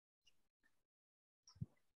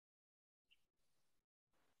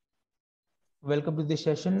Welcome to this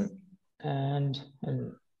session, and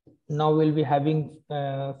now we'll be having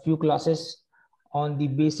a few classes on the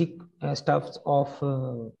basic stuffs of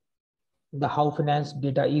the how finance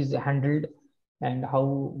data is handled and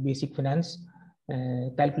how basic finance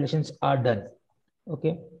calculations are done.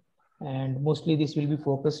 Okay, and mostly this will be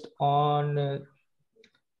focused on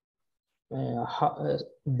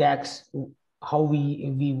DAX, how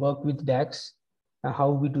we work with DAX,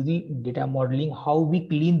 how we do the data modeling, how we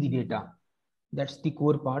clean the data. That's the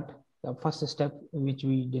core part, the first step which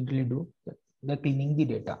we generally do, the cleaning the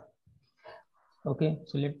data. Okay,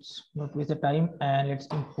 so let's not waste the time and let's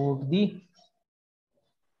import the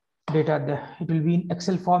data. It will be in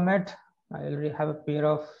Excel format. I already have a pair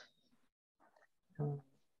of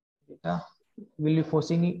data. We'll be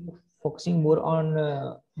focusing more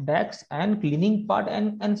on DAX and cleaning part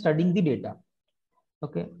and studying the data.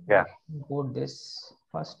 Okay, yeah. Import this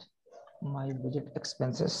first, my budget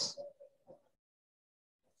expenses.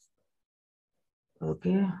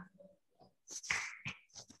 Okay.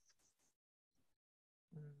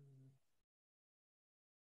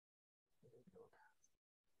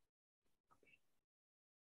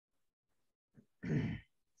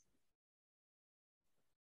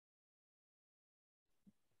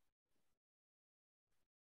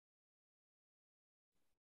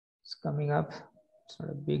 It's coming up. It's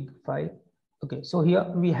not a big file. Okay, so here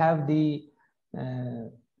we have the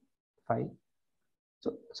file.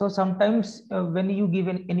 So sometimes when you give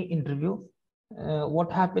any interview,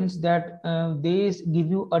 what happens that they give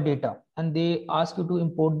you a data and they ask you to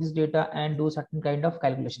import this data and do certain kind of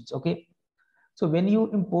calculations. Okay, so when you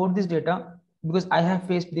import this data, because I have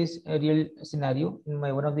faced this real scenario in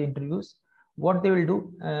my one of the interviews, what they will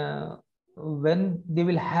do when they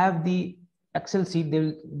will have the Excel sheet, they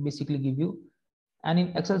will basically give you, and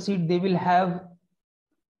in Excel sheet they will have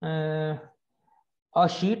a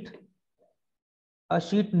sheet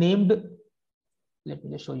named, let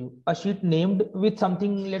me just show you, a sheet named with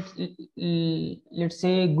something, let's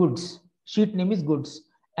say goods. Sheet name is goods,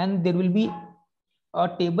 and there will be a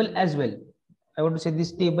table as well. I want to say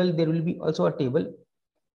this table, there will be also a table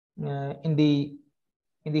in the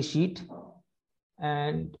sheet,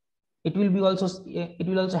 and it will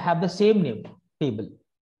also have the same name, table.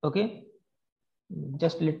 Okay,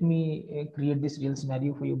 just let me create this real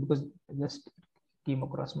scenario for you because it just came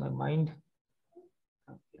across my mind.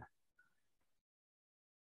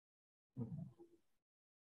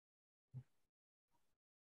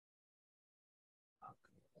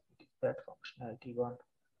 That functionality gone.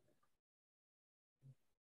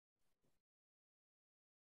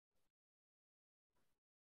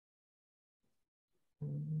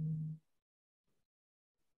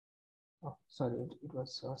 Oh, sorry, it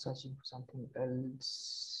was searching for something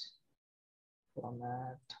else.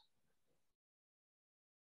 Format.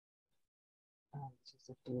 And this is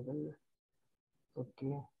the table.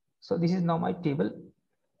 Okay, so this is now my table,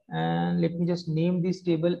 and let me just name this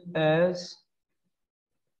table as,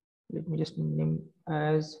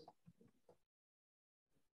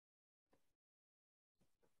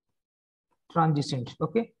 transitions.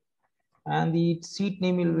 Okay, and the sheet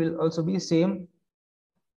name will also be the same,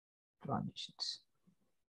 transitions.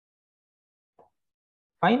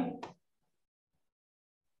 Fine.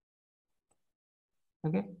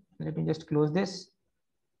 Okay, let me just close this.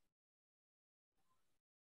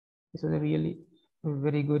 This is a really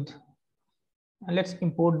very good. And let's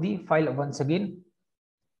import the file once again.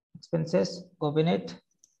 Expenses, open it.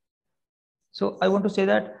 So I want to say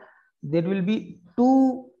that there will be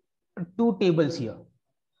two tables here.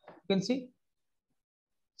 You can see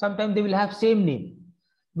sometimes they will have same name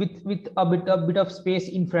with a bit of space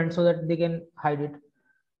in front so that they can hide it.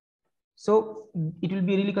 So it will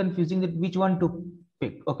be really confusing that which one to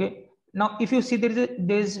pick. Okay, now if you see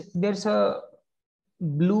there's a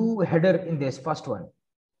blue header in this first one,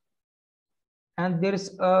 and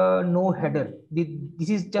there's no header. This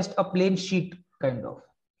is just a plain sheet kind of.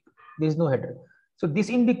 There is no header, so this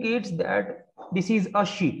indicates that this is a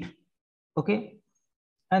sheet. Okay,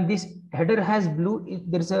 and this header has blue. If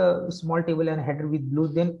there's a small table and a header with blue,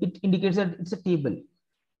 then it indicates that it's a table.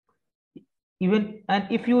 Even, and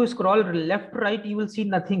if you scroll left right, you will see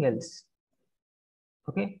nothing else.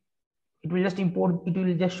 Okay, it will just import, it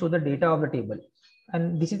will just show the data of the table,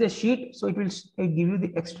 and this is a sheet, so it will give you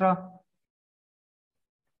the extra.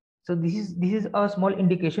 So this is a small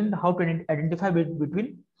indication how to identify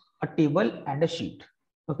between a table and a sheet.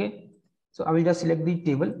 Okay, so I will just select the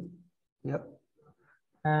table here,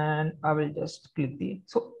 and I will just click the.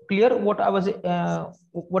 So clear what I was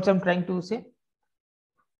what I'm trying to say?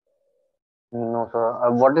 No,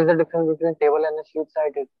 sir. What is the difference between table and a sheet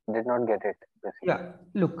side? I did not get it. Basically. Yeah,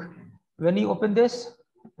 look, when you open this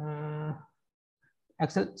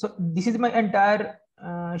Excel, so this is my entire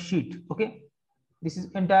sheet. Okay, this is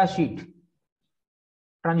entire sheet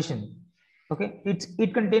transition. Okay,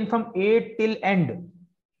 it contains from A till end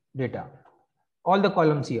data, all the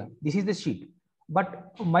columns here. This is the sheet,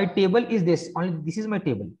 but my table is this only. This is my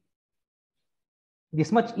table.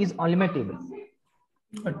 This much is only my table.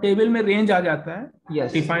 Table में range आ जाता है.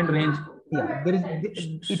 Yes, defined range. Yeah, there is,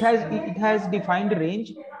 it has defined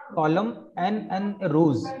range, column and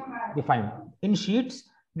rows defined. In sheets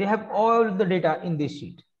they have all the data in this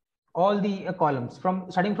sheet, all the columns from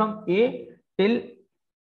starting from A till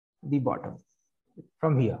the bottom,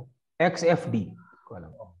 from here XFD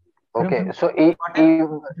column. Okay, so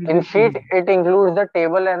in sheet it includes the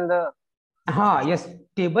table and the yes,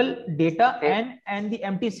 table, data, and the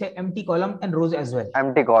empty column and rows as well.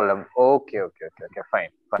 Empty column. Okay, fine.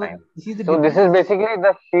 So this is basically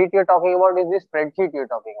the sheet you're talking about, is the spreadsheet you're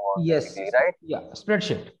talking about. Yes, right? Yeah,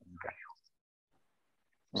 spreadsheet.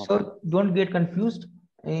 Okay. So don't get confused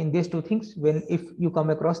in these two things when if you come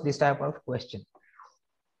across this type of question.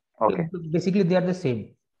 Okay. Basically they are the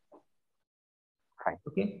same. Fine.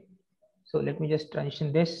 Okay, so let me just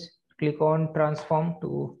transition this. Click on transform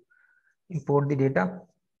to import the data,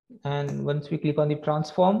 and once we click on the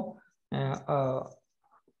transform,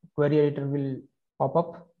 query editor will pop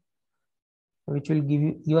up, which will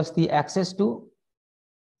give us the access to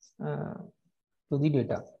the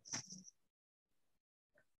data.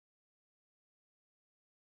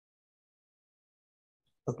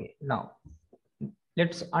 Okay, now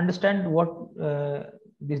let's understand what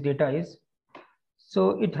this data is.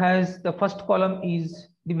 So it has, the first column is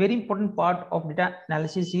the very important part of data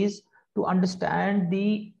analysis, is to understand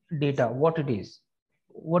the data, what it is,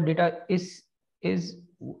 what data is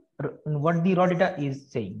what the raw data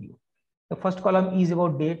is saying you. The first column is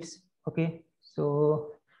about dates. Okay,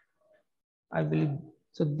 so I believe,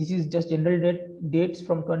 so this is just general dates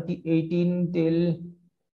from 2018 till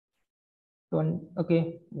 20,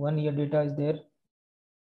 okay, 1 year data is there.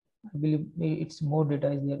 I believe it's more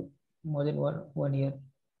data is there, more than one year.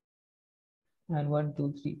 And 1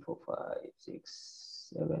 2 3 4 5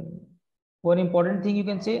 6 7. One important thing you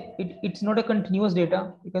can say, it's not a continuous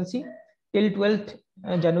data. You can see till 12th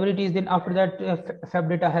January it is, then after that Feb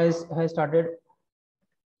data has started.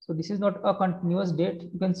 So this is not a continuous date.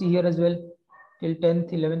 You can see here as well till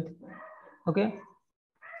 10th 11th. Okay,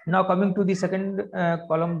 now coming to the second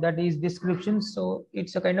column, that is description. So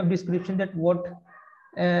it's a kind of description that what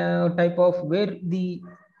type of, where the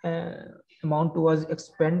amount was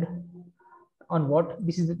expended on what.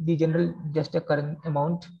 This is the general, just a current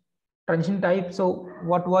amount. Transaction type, so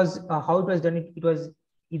what was how it was done. It was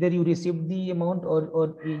either you received the amount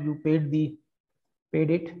or you paid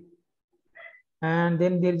it. And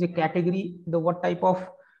then there is a category, the what type of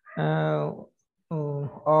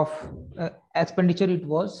expenditure it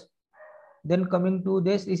was. Then coming to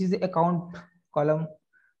this is the account column.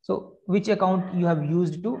 So which account you have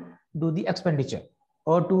used to do the expenditure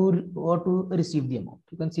or to receive the amount.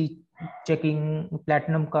 You can see checking,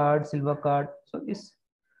 platinum card, silver card. So this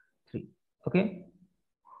three. Okay,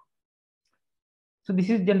 so this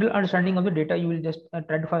is general understanding of the data. You will just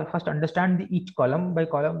try to first understand each column by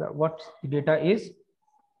column what the data is.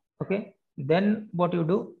 Okay, then what you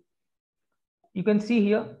do, you can see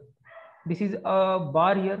here, this is a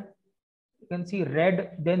bar here. You can see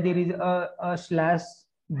red, then there is a slash,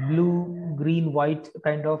 blue, green, white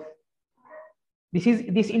kind of.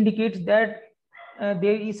 This indicates that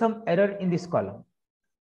there is some error in this column.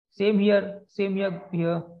 Same here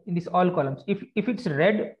in this all columns. If it's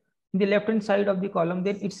red in the left hand side of the column,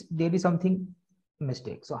 then there is something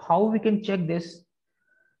mistake. So how we can check this?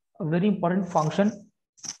 A very important function.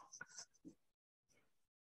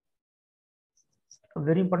 A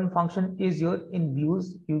very important function is here in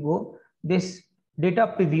views. You go this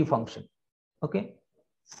data preview function. Okay,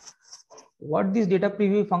 what this data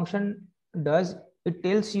preview function does, it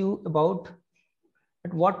tells you about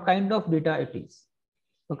what kind of data it is.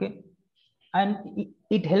 Okay, and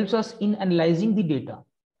it helps us in analyzing the data.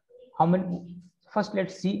 How many? First,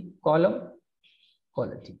 let's see column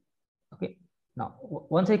quality. Okay, now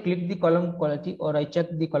once I click the column quality or I check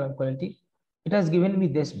the column quality, it has given me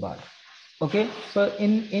this bar. Okay, so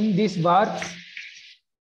in this bar,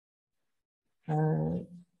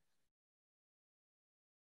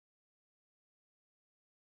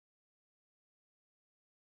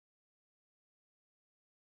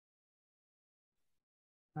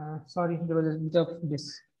 sorry, there was a bit of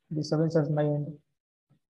disturbance at my end.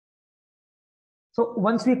 So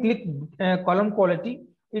once we click column quality,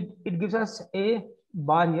 it gives us a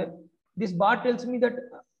bar here. This bar tells me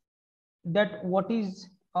that what is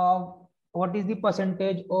what is the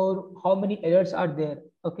percentage or how many errors are there.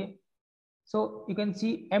 Okay, so you can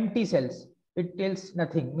see empty cells, it tells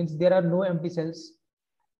nothing, means there are no empty cells.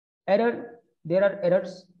 Error, there are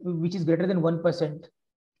errors which is greater than 1%.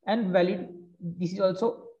 And valid, this is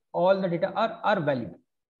also all the data are valid.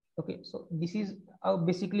 Okay, so this is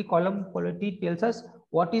basically column quality tells us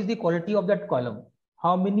what is the quality of that column,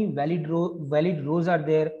 how many valid rows are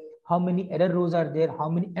there, how many error rows are there, how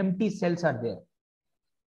many empty cells are there.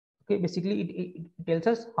 Okay, basically it tells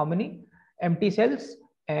us how many empty cells,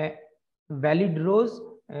 valid rows,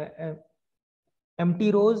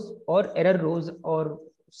 empty rows or error rows or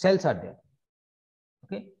cells are there.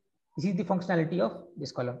 Okay, this is the functionality of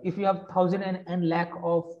this column. If you have thousand and lakh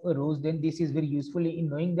of rows, then this is very useful in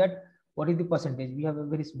knowing that what is the percentage. We have a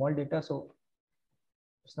very small data, so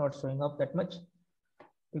it's not showing up that much.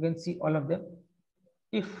 You can see all of them.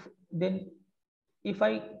 If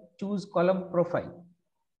I choose column profile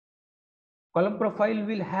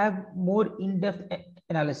will have more in-depth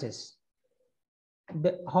analysis.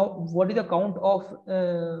 What is the count of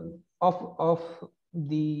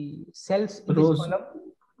the cells in this column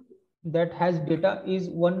that has data is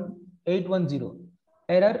 1810.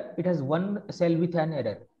 Error, it has one cell with an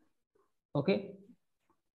error. Okay,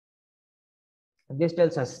 this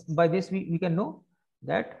tells us, by this we can know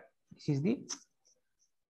that this is the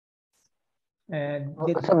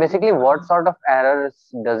so basically, what sort of errors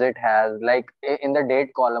does it has? Like in the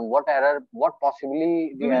date column, what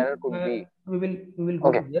possibly the error could be? We will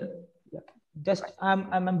go to there. Yeah. Just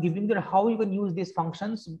I'm giving you how you can use these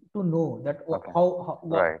functions to know that what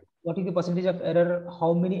is the percentage of error,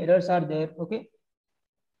 how many errors are there. Okay.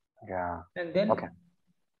 Yeah. And then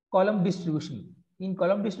column distribution. In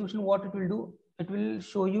column distribution, what it will do? It will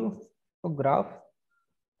show you a graph.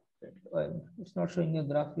 It's not showing a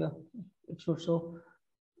graph here. It should show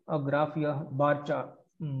a graph here, bar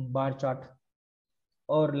chart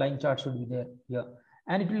or line chart should be there here,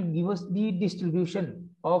 and it will give us the distribution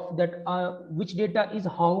of that which data is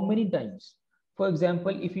how many times. For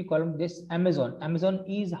example, if you column this Amazon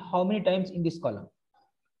is how many times in this column?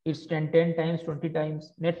 It's 10 times, 20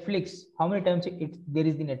 times. Netflix, how many times there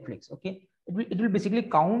is the Netflix? Okay, it will basically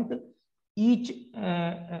count each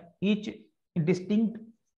distinct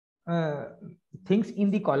things in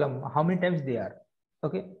the column, how many times they are.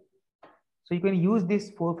 Okay, so you can use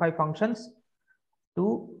these 4 or 5 functions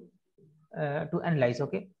to analyze.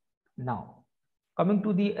 Okay, now coming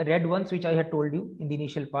to the red ones, which I had told you in the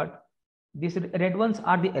initial part, these red ones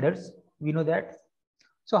are the errors, we know that.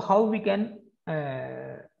 So how we can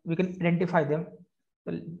identify them?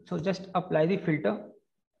 So just apply the filter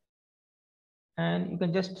and you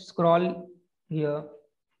can just scroll here.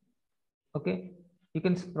 Okay, you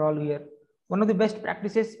can scroll here. One of the best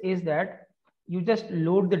practices is that you just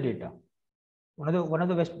load the data. One of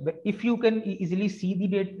the best, if you can easily see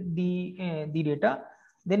the data,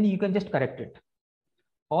 then you can just correct it.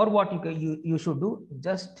 Or what you should do,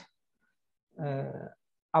 just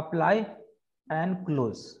apply and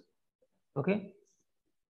close. Okay,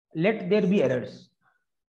 let there be errors.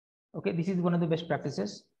 Okay, this is one of the best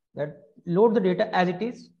practices, that load the data as it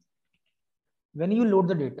is. When you load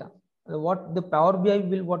the data, what the Power BI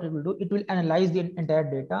will, what it will do, it will analyze the entire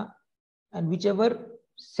data, and whichever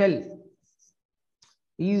cell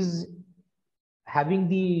is having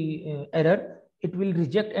the error, it will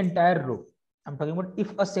reject entire row. I'm talking about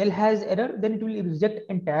if a cell has error, then it will reject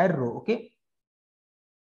entire row. Okay,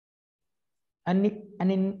 and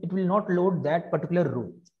it will not load that particular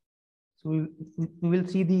row. So we will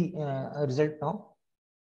see the result now.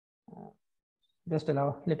 Just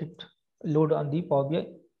let it load on the Power BI.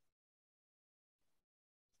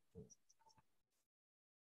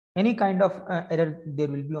 Any kind of error there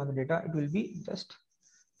will be on the data, it will be just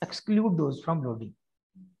exclude those from loading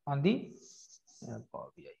on the Power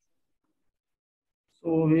BI.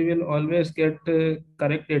 So we will always get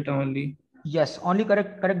correct data only. Yes, only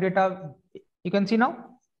correct data. You can see now.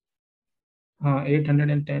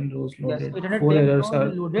 810 rows loaded. Yes, 4 errors are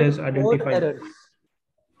loaded, as identified. 4 errors.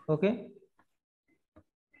 Okay.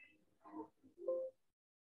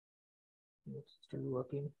 It's still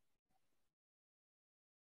working.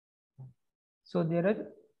 So there are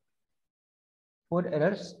 4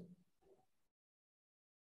 errors.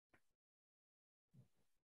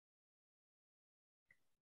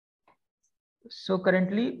 So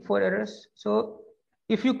currently 4 errors. So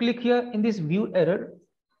if you click here in this view error,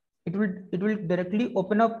 it will directly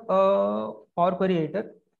open up a Power Query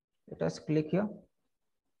editor. Let us click here.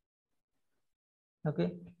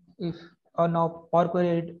 Okay, if now Power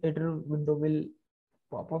Query editor window will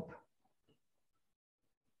pop up.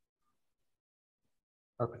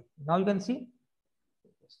 Okay, now you can see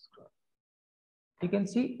you can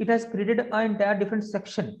see it has created an entire different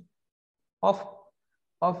section of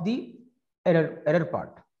the error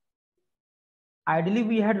part. Ideally,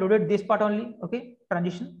 we had loaded this part only, okay,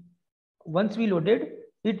 transition. Once we loaded,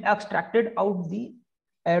 it extracted out the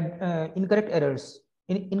incorrect errors,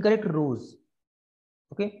 incorrect rows,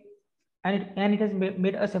 okay, and it has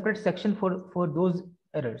made a separate section for those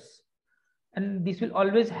errors, and this will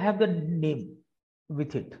always have the name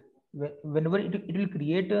with it. Whenever it will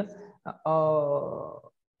create a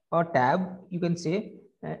tab, you can say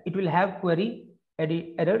it will have query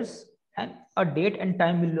errors, and a date and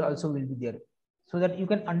time will be there, so that you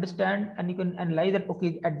can understand and you can analyze that,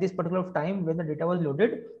 okay, at this particular time when the data was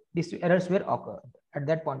loaded, these errors were occurred at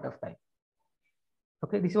that point of time.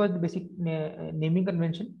 Okay, this was the basic naming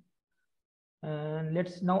convention. And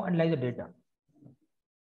let's now analyze the data.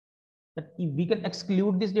 That if we can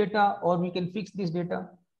exclude this data or we can fix this data.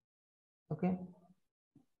 Okay,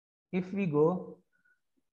 if we go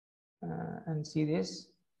and see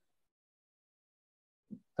this,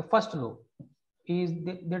 the first row is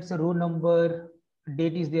that's a row number,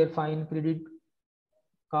 date is there, fine, credit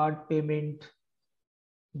card payment,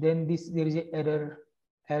 then there is a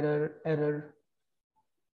error.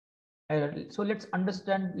 So let's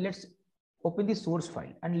understand, let's open the source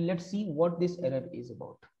file and let's see what this error is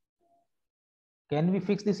about. Can we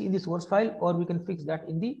fix this in the source file, or we can fix that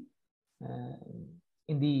in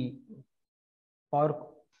the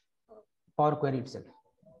Power query itself?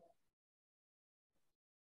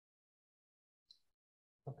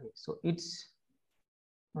 Okay, so it's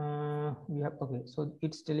we have, okay, so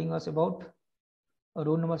it's telling us about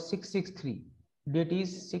row number 663, date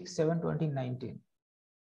is 6/7/2019.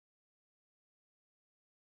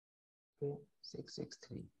 Okay,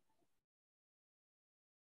 663.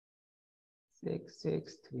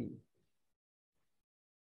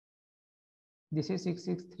 This is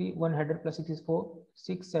 663, one header plus 664,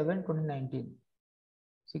 6/7/2019.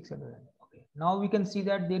 600. Okay, now we can see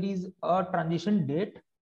that there is a transition date,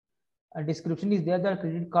 a description is there, the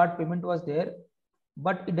credit card payment was there,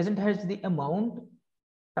 but it doesn't have the amount,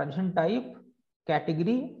 transition type,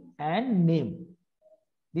 category, and name.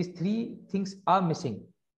 These three things are missing.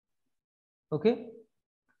 Okay,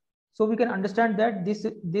 so we can understand that this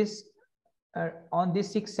on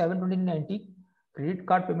this 6/7/2019 credit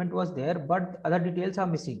card payment was there, but other details are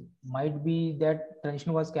missing. Might be that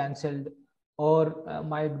transaction was cancelled, or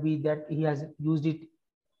might be that he has used it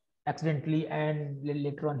accidentally and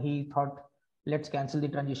later on he thought, let's cancel the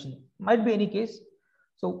transaction. Might be any case.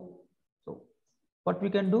 So what we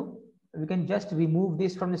can do, we can just remove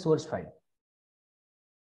this from the source file,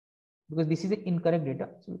 because this is the incorrect data.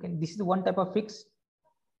 So we can, this is the one type of fix.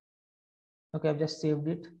 Okay, I've just saved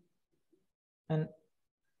it. And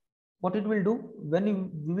what it will do, when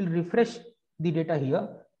we will refresh the data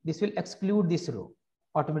here, this will exclude this row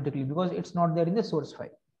automatically because it's not there in the source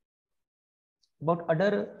file. About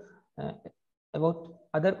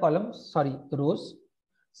other columns, sorry, rows.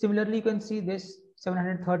 Similarly, you can see this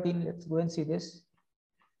 713. Let's go and see this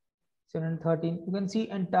 713. You can see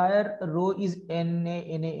entire row is NA,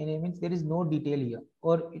 means there is no detail here,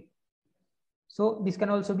 or so this can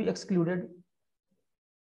also be excluded.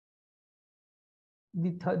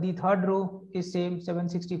 The third row is same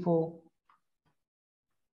 764,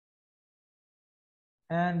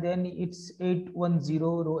 and then it's 810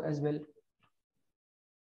 row as well.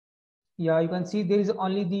 Yeah, you can see there is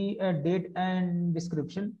only the date and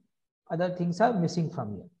description. Other things are missing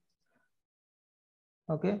from here.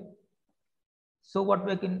 Okay, so what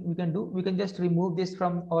we can do, we can just remove this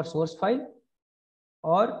from our source file,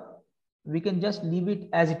 or we can just leave it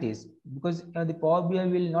as it is, because the Power BI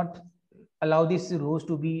will not allow these rows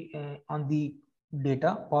to be on the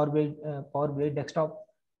data, Power BI desktop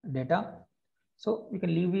data. So we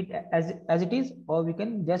can leave it as it is, or we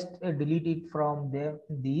can just delete it from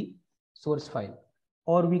the source file,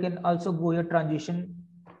 or we can also go here transition,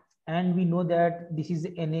 and we know that this is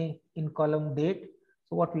NA in column date.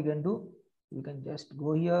 So what we can do, we can just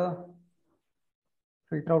go here,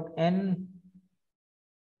 filter out N,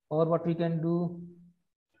 or what we can do,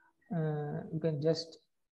 you can just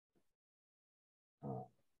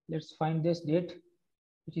let's find this date,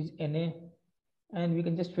 which is NA, and we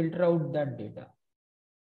can just filter out that data.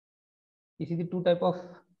 This is the two type of,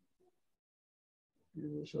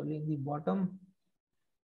 surely in the bottom,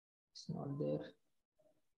 it's not there.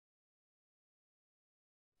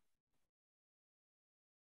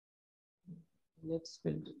 Let's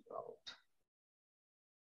filter it out.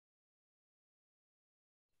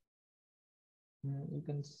 You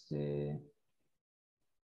can say,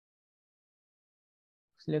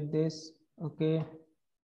 select this. Okay,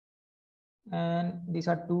 and these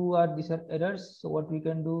are errors. So what we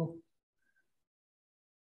can do,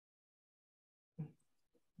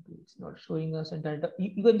 it's not showing us entire data.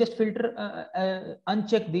 You can just filter,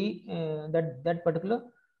 uncheck the that particular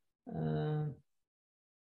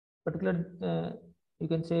you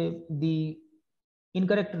can say the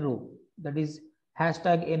incorrect row, that is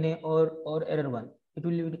hashtag NA or error 1. It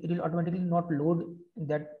will automatically not load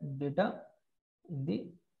that data in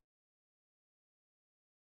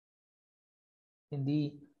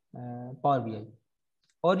the Power BI,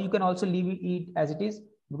 or you can also leave it as it is,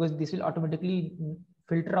 because this will automatically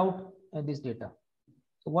filter out this data.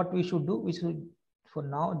 So what we should do, we should, for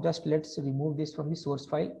now, just let's remove this from the source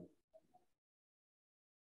file.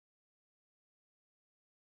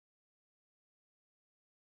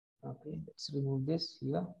 Okay, let's remove this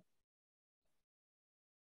here.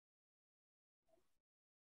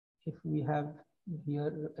 If we have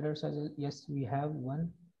here errors as well, yes, we have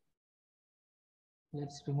one.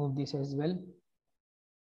 Let's remove this as well.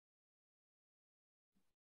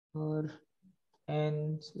 Or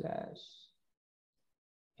n/n.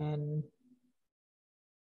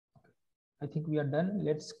 I think we are done.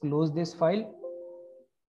 Let's close this file.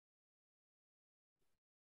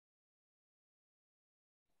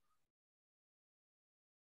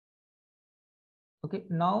 Okay,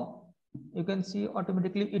 now you can see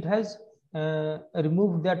automatically it has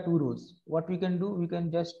removed that 2 rows. What we can do, we can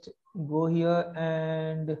just go here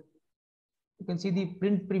and you can see the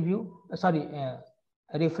print preview,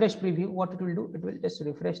 refresh preview. What it will do, it will just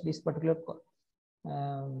refresh this particular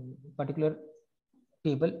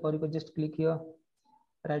table, or you can just click here,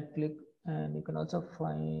 right click, and you can also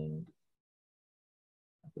find,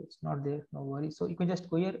 okay, it's not there, no worry. So you can just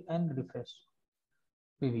go here and refresh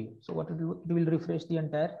preview. So what it will refresh the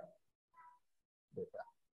entire data.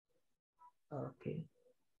 Okay.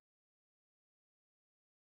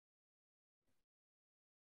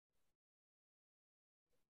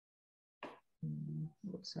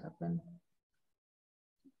 What's happened?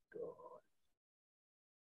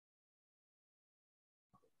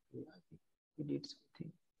 I think we did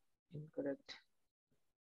something incorrect.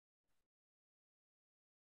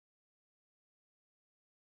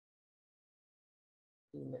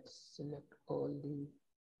 Let's select all the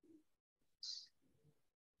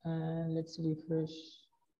and let's refresh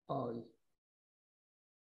all.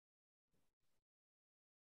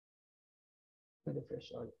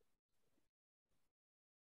 Refresh all.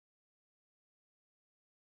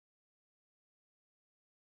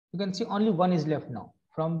 You can see only one is left now.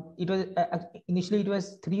 From it was initially it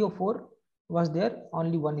was 3 or 4 was there,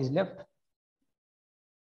 only one is left,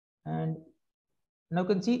 and now you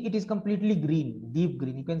can see it is completely green, deep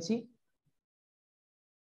green. You can see.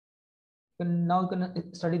 Now you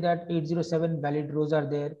can study that 807 valid rows are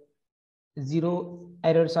there, 0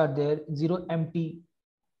 errors are there, 0 empty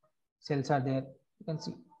cells are there. You can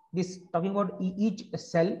see this talking about each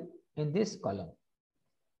cell in this column.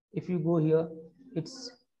 If you go here,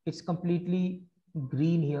 it's completely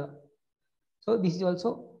green here. So this is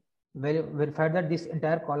also verified that this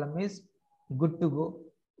entire column is good to go.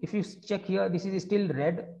 If you check here, this is still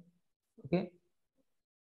red. Okay.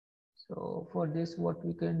 So for this, what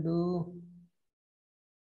we can do,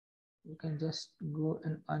 we can just go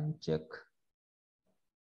and uncheck.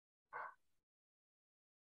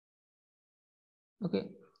 Okay,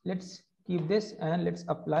 let's keep this and let's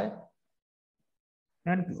apply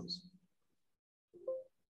and close.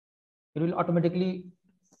 It will automatically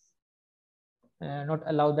not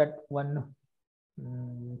allow that one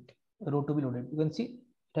row to be loaded. You can see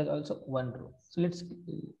it has also one row. So let's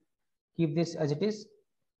keep this as it is.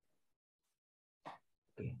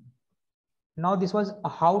 Okay. Now this was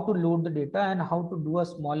how to load the data and how to do a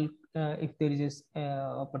small if there is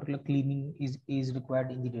a particular cleaning is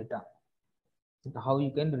required in the data, how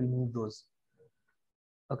you can remove those.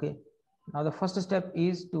 Okay, now the first step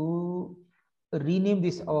is to rename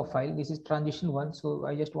this our file. This is transition1, so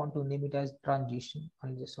I just want to name it as transition.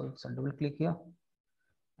 I'll just also double click here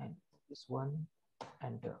and this one,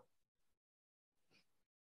 enter.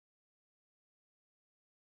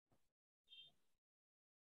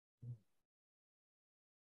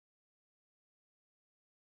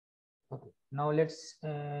 Okay, now let's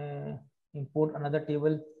import another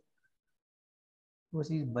table,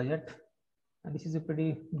 which is budget, and this is a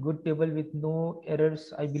pretty good table with no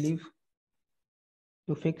errors, I believe,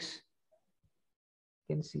 to fix.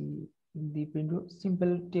 You can see the window,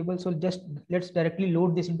 simple table. So just let's directly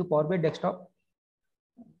load this into Power BI desktop.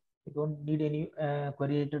 You don't need any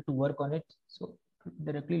query editor to work on it, so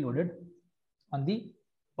directly loaded on the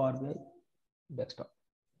Power BI desktop.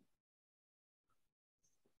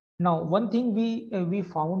 Now, one thing we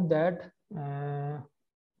found that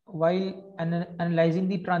while analyzing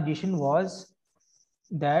the transition was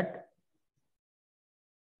that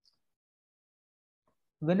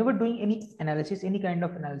whenever doing any analysis, any kind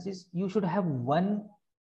of analysis, you should have one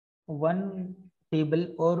table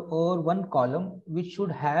or one column which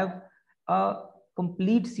should have a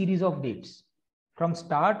complete series of dates from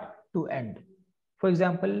start to end. For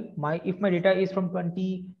example, if my data is from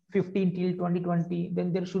 2015 till 2020,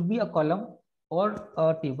 then there should be a column or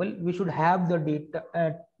a table which should have the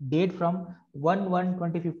date from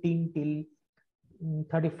 1/1/2015 till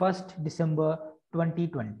 31st December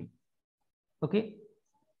 2020. Okay,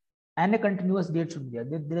 and a continuous date should be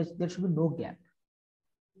there. There should be no gap.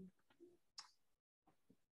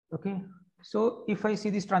 Okay, so if I see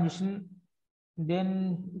this transition,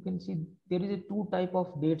 then you can see there is a two type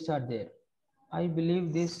of dates are there. I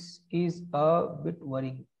believe this is a bit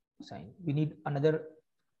worrying sign. We need another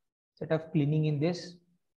set of cleaning in this.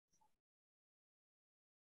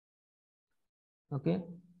 Okay,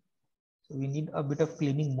 so we need a bit of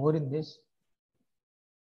cleaning more in this.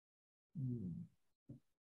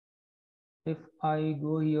 If I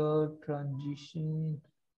go here, transition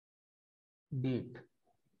date,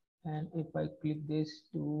 and if I click this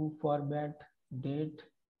to format date,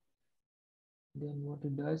 then what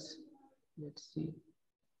it does, let's see.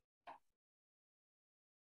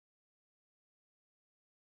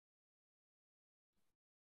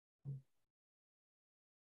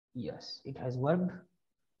 Yes, it has worked.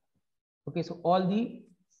 Okay, so all the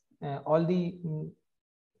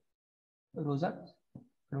rows are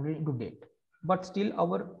converted into date, but still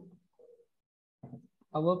our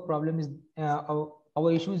problem is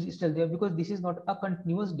our issue is still there because this is not a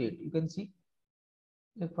continuous date. You can see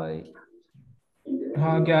if I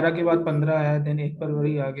हाँ 11 के बाद 15 है, then 1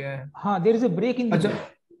 फरवरी आ गया है. हाँ, there is a break in the अच्छा,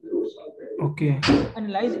 okay.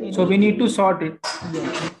 Analyze any, So we need to sort it.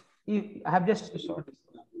 yes, if I have just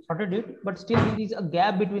sorted it, but still there is a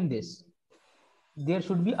gap between this. There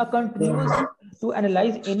should be a continuous to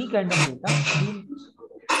analyze any kind of data.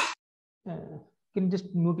 Can you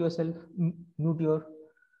just mute yourself, mute your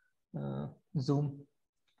Zoom.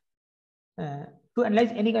 To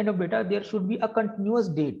analyze any kind of data, there should be a continuous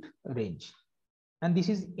date range, and this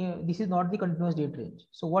is not the continuous date range.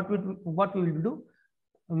 So what we will do,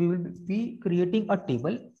 we will be creating a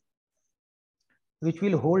table which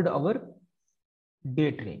will hold our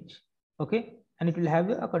date range. Okay, and it will have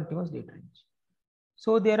a continuous date range.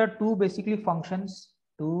 So there are two basically functions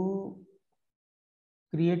to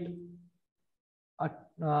create a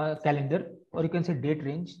calendar, or you can say date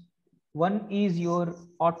range. One is your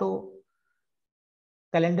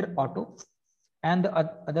calendar auto, and the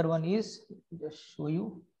other one is, just show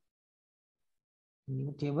you,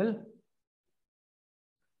 new table,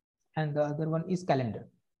 and the other one is calendar.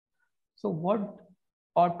 So what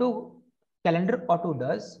calendar auto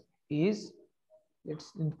does is,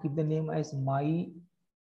 let's keep the name as my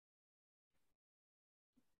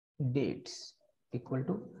dates equal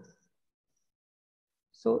to.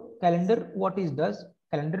 So calendar, what it does,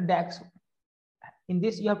 calendar DAX, in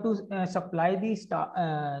this you have to supply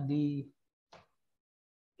the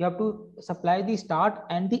you have to supply the start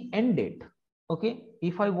and the end date. Okay,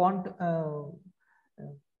 if I want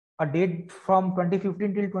a date from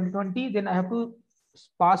 2015 till 2020, then I have to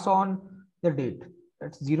pass on the date.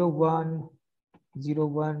 That's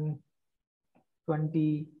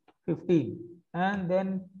 01/01/2015, and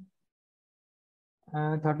then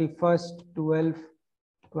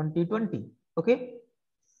 31/12/2020. Okay,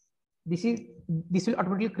 this will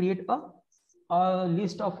automatically create a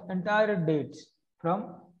list of entire dates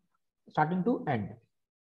from starting to end.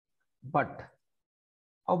 But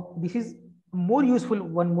this is more useful.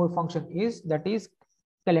 One more function is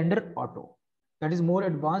calendar auto. That is more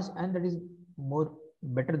advanced, and that is more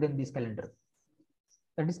better than this calendar.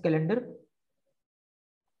 That is calendar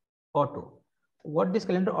auto. What this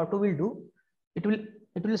calendar auto will do, it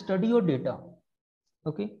will study your data.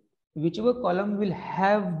 Okay, whichever column will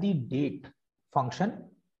have the date function,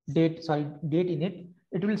 date in it,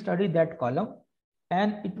 it will study that column,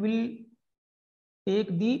 and it will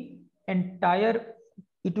take the entire,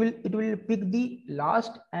 it will pick the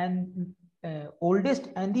last and oldest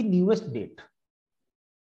and the newest date.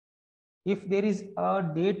 If there is a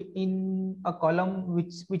date in a column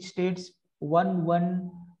which states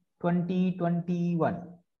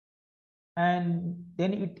 1/1/2021, and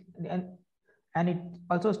then it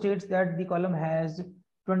also states that the column has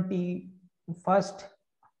 21st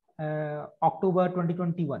October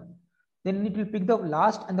 2021, then it will pick the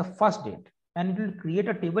last and the first date, and it will create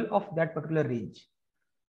a table of that particular range.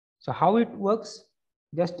 So how it works,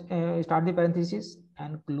 just start the parenthesis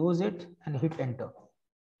and close it and hit enter.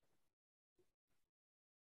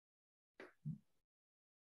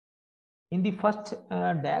 in the first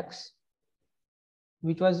DAX,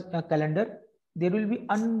 which was a calendar, there will be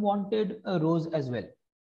unwanted rows as well,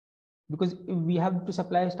 because we have to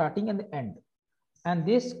supply starting and the end. And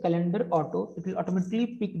this calendar auto, it will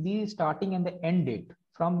automatically pick the starting and the end date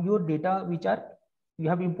from your data which are you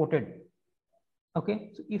have imported.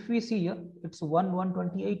 Okay, so if we see here, it's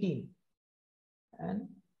 1/1/2018, and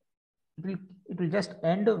it will just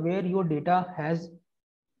end where your data has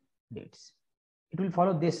dates. It will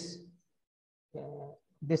follow this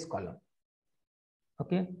column.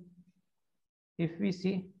 Okay, if we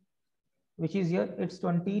see, which is here, it's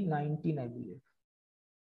 2019, I believe.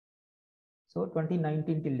 So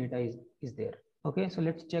 2019 till data is there. Okay, so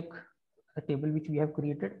let's check a table which we have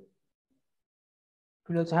created.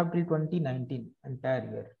 We also have till 2019 entire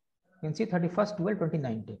year. You can see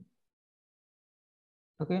 31/12/2019.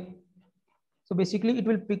 Okay, so basically it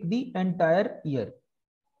will pick the entire year.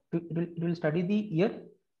 It will study the year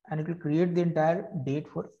and it will create the entire date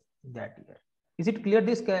for that year. Is it clear,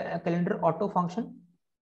 this calendar auto function?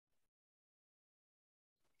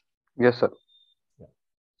 Yes, sir. Yeah.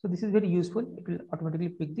 So this is very useful. It will automatically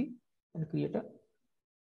pick and create a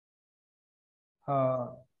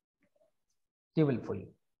table for you.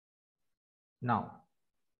 Now,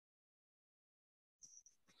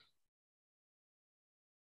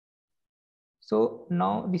 so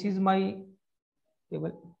now this is my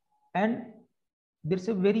table, and there's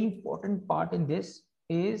a very important part in this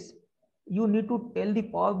is you need to tell the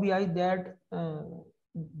Power BI that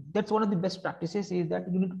that's one of the best practices, is that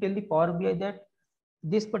you need to tell the Power BI that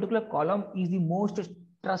this particular column is the most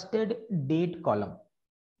trusted date column.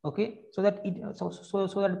 Okay, so that so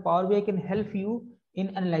that Power BI can help you in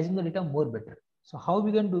analyzing the data more better. So how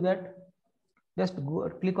we can do that? Just go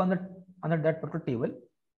click on that particular table,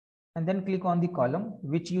 and then click on the column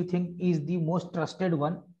which you think is the most trusted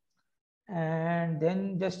one, and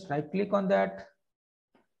then just right click on that,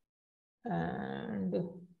 and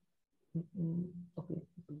okay,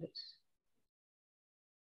 let's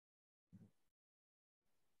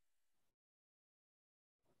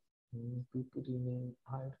rename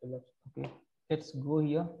hide colors. Okay, let's go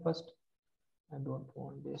here first. I don't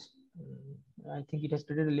want this. I think it has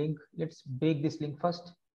created a link. Let's break this link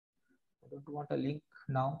first. I don't want a link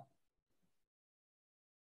now.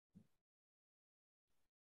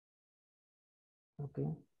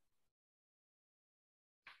 Okay.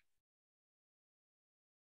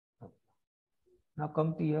 Now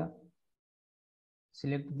come to here.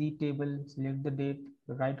 Select the table, select the date,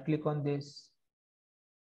 right click on this.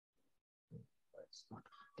 It's not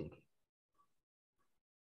taking.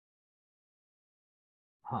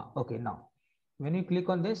 Okay, now when you click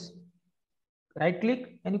on this, right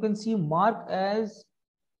click, and you can see mark as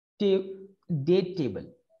date table.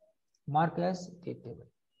 Mark as date table.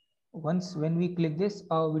 Once when we click this,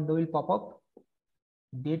 our window will pop up.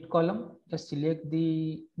 Date column, just select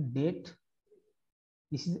the date.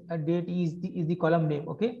 This is a date is the column name.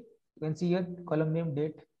 Okay, you can see here column name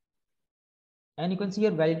date, and you can see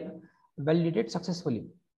here validated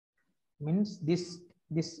successfully. Means this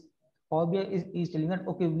Power BI is telling that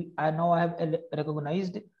okay, now I have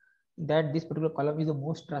recognized that this particular column is the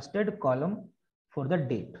most trusted column for the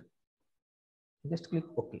date. Just click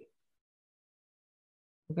OK.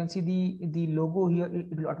 You can see the logo here.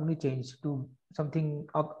 It will automatically change to something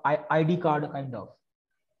of ID card kind of.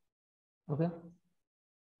 Okay.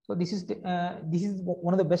 So this is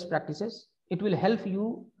one of the best practices. It will help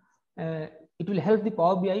you. It will help the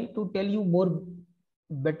Power BI to tell you more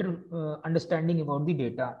better understanding about the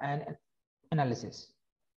data and analysis.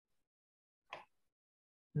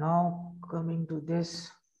 Now coming to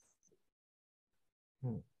this.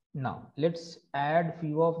 Now let's add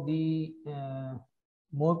few of the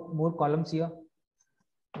more columns here.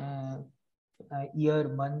 Year,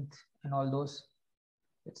 month, and all those.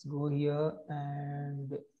 Let's go here,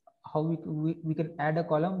 and how we can add a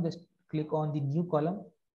column. Just click on the new column,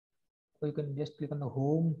 so you can just click on the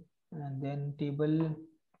home and then table,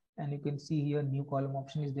 and you can see here new column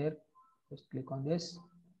option is there. Just click on this.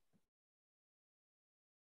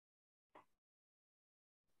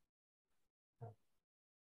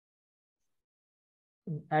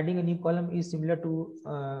 Adding a new column is similar to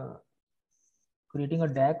creating a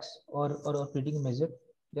DAX or creating a measure.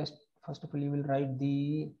 Just first of all, you will write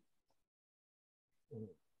the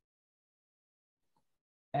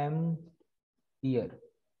M year.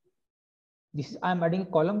 This is I'm adding a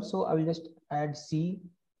column, so I will just add C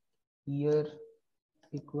year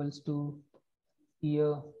equals to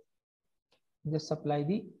year. Just supply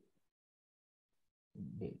the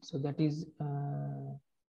date. So that is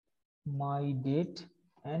my date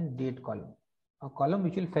and date column. A column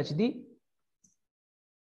which will fetch the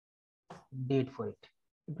date for it.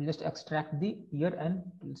 It will just extract the year and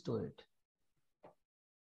it will store it.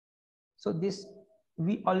 So this,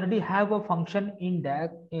 we already have a function in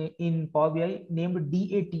DAX in Power BI named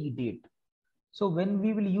DAT, date. So when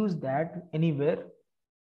we will use that anywhere,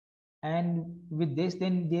 and with this,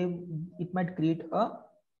 then it might create a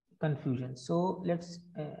confusion. So let's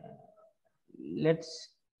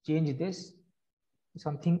change this to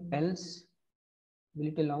something else. Will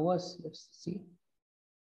it allow us? Let's see.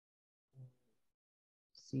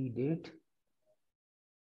 See date.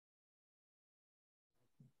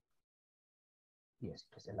 Yes,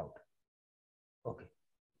 it is allowed. Okay.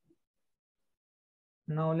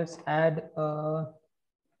 Now let's add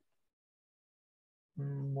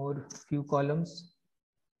more few columns.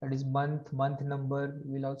 That is month number.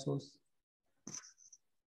 Will also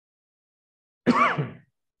so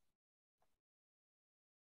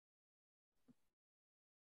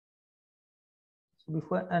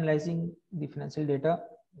before analyzing the financial data,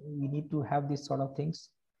 we need to have these sort of things.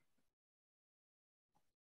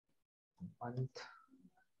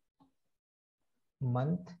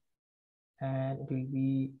 Month, and it will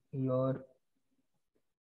be your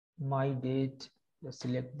my date. Let's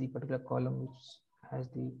select the particular column which has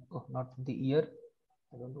the not the year.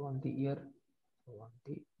 I don't want the year. I want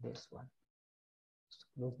this one. Just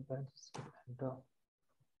close the parentheses and draw.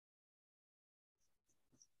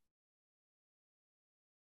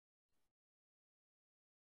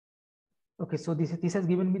 Okay, so this has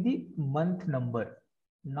given me the month number.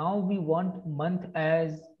 Now we want month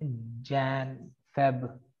as Jan,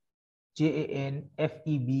 Feb, JAN,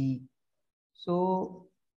 FEB. So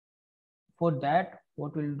for that,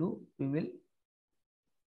 what we'll do, we will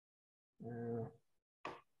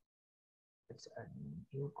let's add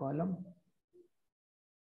a new column,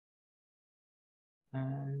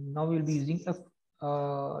 and now we'll be using a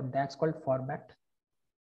DAX called format.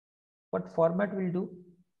 What format will do?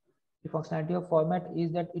 The functionality of format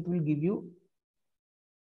is that it will give you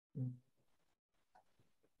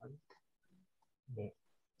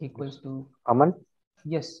equals to Aman?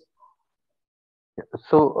 yes.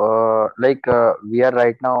 So, we are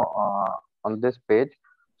right now on this page.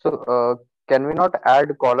 So, can we not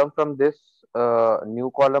add column from this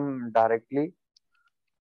new column directly?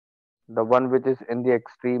 The one which is in the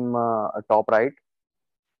extreme top right,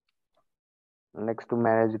 next to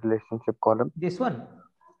manage relationship column. This one.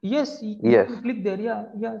 Yes. Yes. You can click there. Yeah.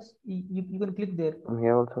 Yes. You can click there.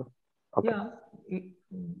 Here also. Okay. Yeah.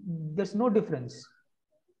 There's no difference.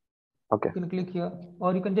 Okay. You can click here,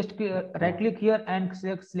 or you can just right click here and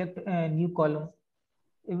select a new column.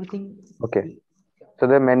 Everything. Okay. So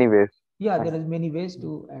there are many ways. Yeah, there is many ways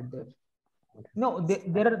to add that. No,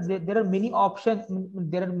 there are many options.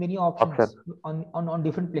 There are many options on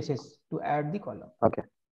different places to add the column. Okay.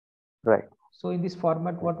 Right. So in this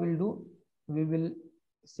format, what we'll do, we will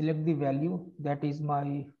select the value that is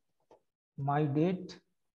my date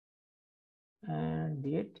and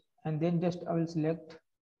then just I will select.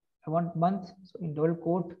 I want month, so in double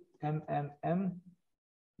quote MMM.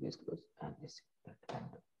 This close and this and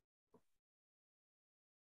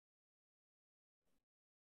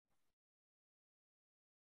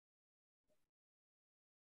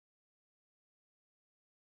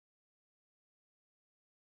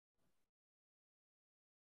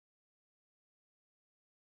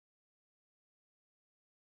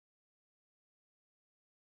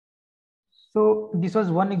so this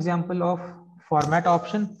was one example of format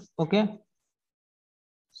option. Okay.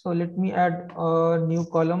 So let me add a new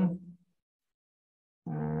column.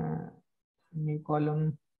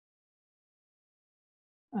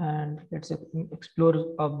 And let's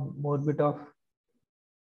explore a more bit of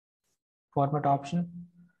format option.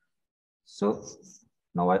 So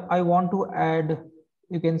now I want to add,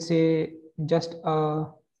 you can say, just a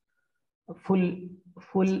full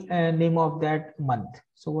name of that month.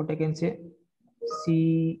 So what I can say,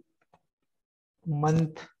 see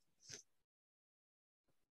month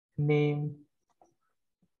name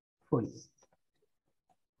full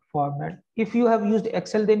format. If you have used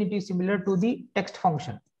Excel, then it is similar to the text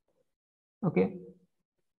function. Okay.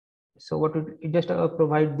 So what it just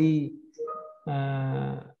provide the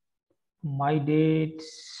my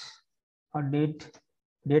dates or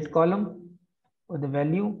date column or the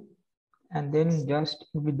value, and then just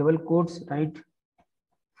with double quotes write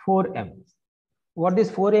 4M. What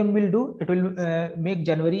this 4M will do, it will make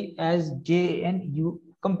January as JNU,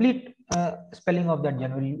 complete spelling of that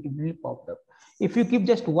January it will pop up. If you keep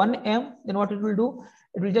just 1M, then what it will do,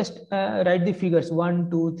 it will just write the figures 1,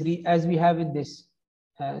 2, 3 as we have in this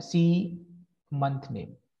C month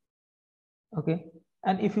name. Okay.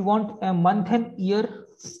 And if you want a month and year,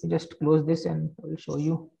 just close this and I will show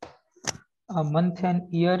you. a month and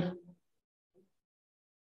year.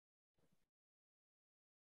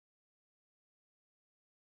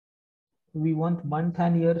 We want month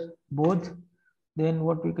and year both. Then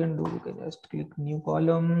what we can do, we can just click new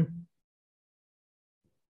column.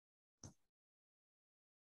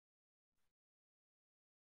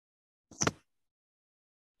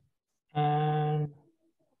 And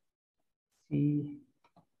see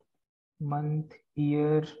month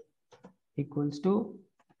year equals to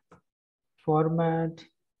format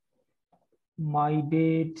my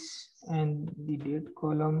dates and the date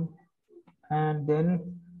column, and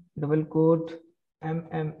then double quote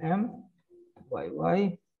MMMYY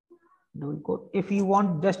double quote. If you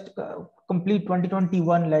want just complete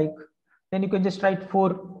 2021, like, then you can just write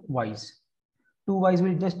 4 Y's. 2 Y's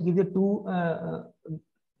will just give the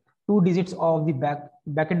two digits of the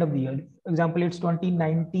back end of the year. Example, it's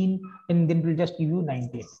 2019, and then we'll just give you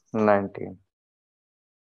 19.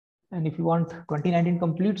 And if you want 2019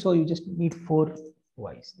 complete, so you just need 4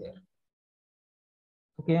 Y's there.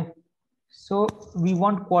 Okay, so we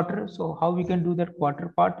want quarter. So how we can do that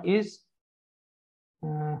quarter part is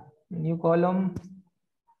new column.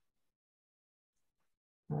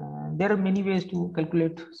 There are many ways to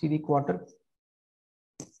calculate the quarter.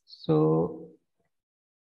 So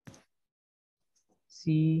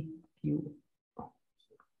CQ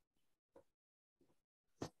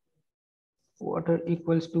quarter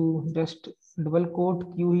equals to just double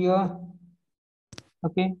quote Q here.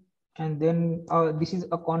 Okay, and then this is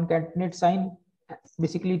a concatenate sign.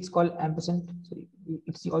 Basically, it's called ampersand. So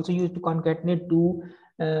it's also used to concatenate two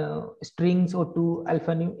strings or two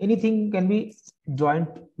alphanumeric. Anything can be joined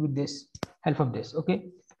with this help of this. Okay,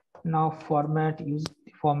 now format, use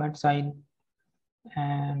the format sign,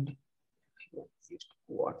 and use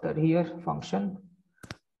quarter here function,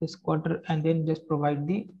 this quarter, and then just provide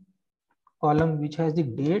the column which has the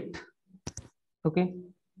date. Okay,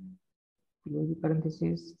 close the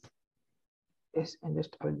parentheses. Yes, and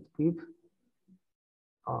just I will give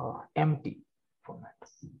empty format.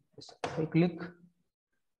 Just if I click,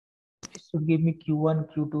 it should give me Q1,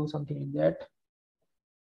 Q2, something like that.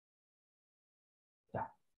 Yeah,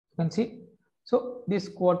 you can see. So this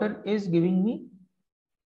quarter is giving me,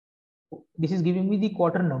 this is giving me the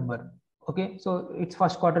quarter number. Okay, so it's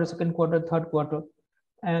first quarter, second quarter, third quarter,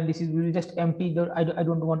 and this is, we will just empty the, I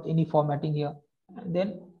don't want any formatting here. And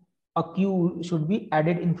then a Q should be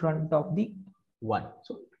added in front of the 1.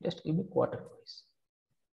 So just give me quarter wise.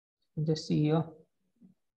 Just see here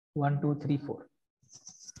 1, 2, 3, 4.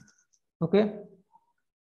 Okay,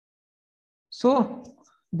 so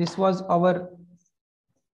this was our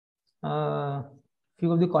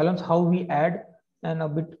few of the columns, how we add, and a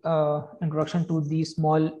bit introduction to the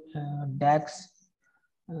small DAX,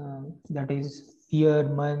 that is year,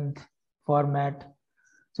 month, format.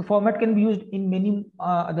 So format can be used in many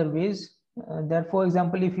other ways. That, for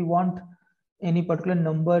example, if you want any particular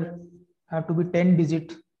number have to be 10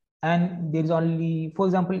 digit, and there is only, for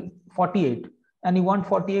example, 48, and you want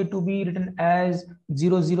 48 to be written as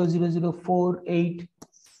 000048,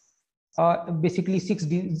 basically six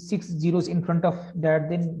zeros in front of that,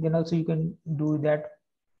 then also you can do that.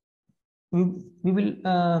 We will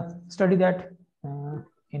study that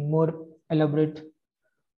in more elaborate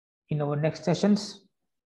in our next sessions.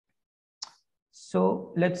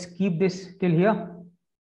 So let's keep this till here.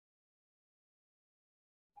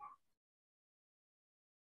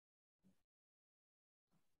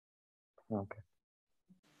 Okay.